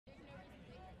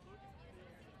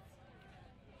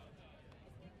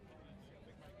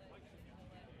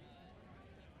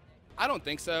I don't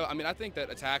think so. I mean, I think that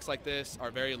attacks like this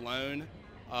are very lone,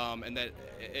 and that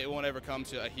it won't ever come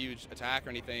to a huge attack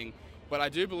or anything. But I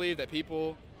do believe that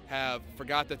people have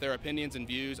forgot that their opinions and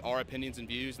views are opinions and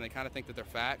views, and they kind of think that they're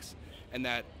facts, and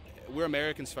that we're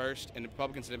Americans first and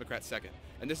Republicans and Democrats second.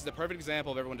 And this is the perfect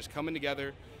example of everyone just coming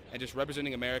together and just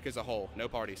representing America as a whole, no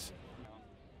parties.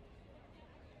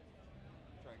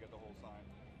 Trying to get the whole sign.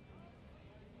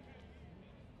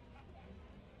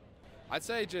 I'd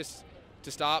say just to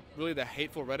stop really the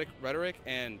hateful rhetoric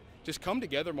and just come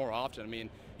together more often. I mean,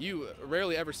 you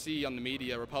rarely ever see on the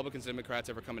media Republicans and Democrats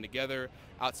ever coming together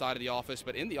outside of the office,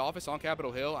 but in the office on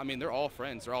Capitol Hill, I mean, they're all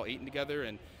friends. They're all eating together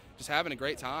and just having a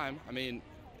great time. I mean,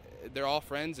 they're all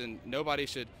friends, and nobody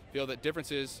should feel that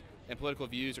differences in political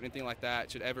views or anything like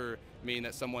that should ever mean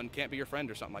that someone can't be your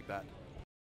friend or something like that.